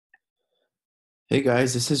Hey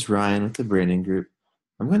guys, this is Ryan with the Branning Group.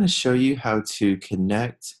 I'm going to show you how to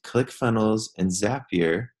connect ClickFunnels and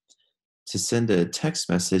Zapier to send a text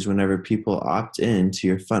message whenever people opt in to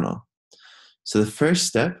your funnel. So the first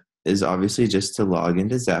step is obviously just to log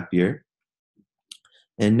into Zapier.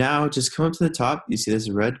 And now just come up to the top, you see this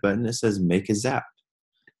red button that says Make a Zap.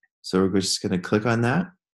 So we're just going to click on that.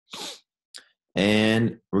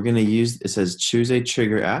 And we're going to use, it says choose a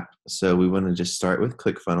trigger app. So we want to just start with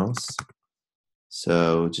ClickFunnels.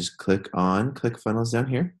 So just click on ClickFunnels down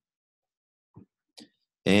here.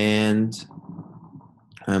 And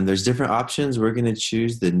there's different options. We're going to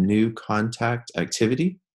choose the new contact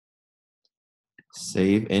activity.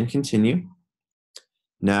 Save and continue.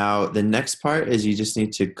 Now, the next part is you just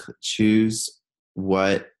need to choose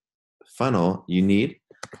what funnel you need.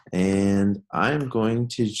 And I'm going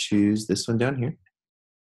to choose this one down here.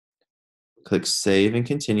 Click Save and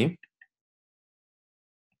Continue.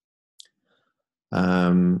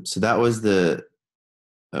 So that was the,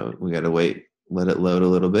 we got to wait, let it load a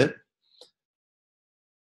little bit.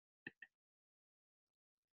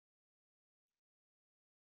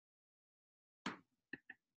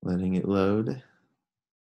 Letting it load.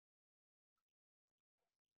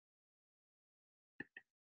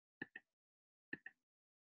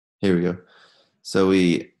 Here we go. So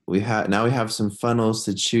now we have some funnels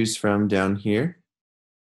to choose from down here.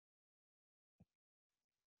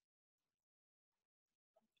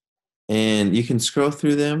 And you can scroll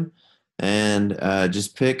through them and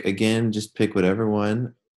just pick whatever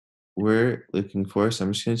one we're looking for. So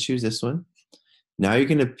I'm just going to choose this one. Now you're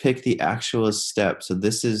going to pick the actual step. So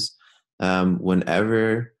this is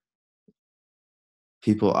whenever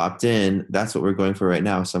people opt in, that's what we're going for right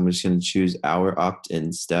now. So I'm just going to choose our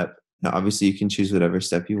opt-in step. Now, obviously, you can choose whatever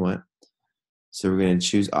step you want. So we're going to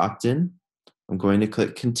choose opt-in. I'm going to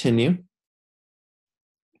click continue.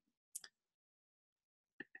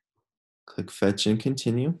 Click fetch and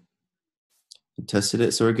continue. We tested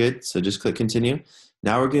it, so we're good. So just click continue.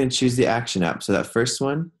 Now we're going to choose the action app. So that first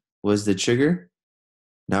one was the trigger.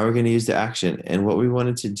 Now we're going to use the action. And what we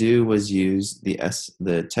wanted to do was use the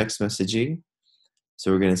text messaging.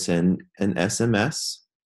 So we're going to send an SMS.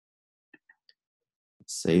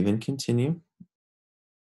 Save and continue.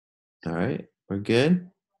 All right, we're good.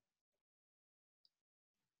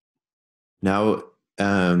 Now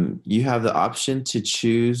you have the option to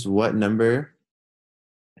choose what number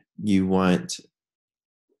you want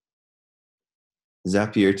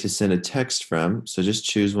Zapier to send a text from. So just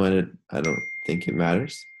choose one. I don't think it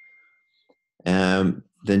matters.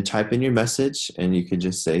 Then type in your message, and you could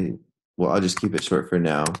just say, well, I'll just keep it short for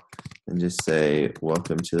now and just say,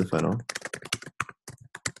 welcome to the funnel.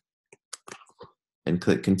 And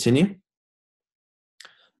click continue.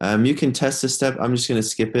 You can test this step. I'm just going to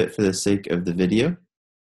skip it for the sake of the video.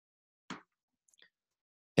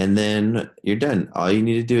 And then you're done. All you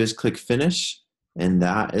need to do is click finish. And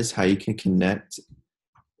that is how you can connect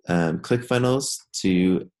ClickFunnels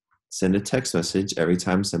to send a text message every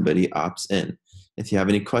time somebody opts in. If you have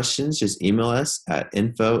any questions, just email us at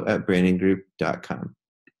info@branninggroup.com.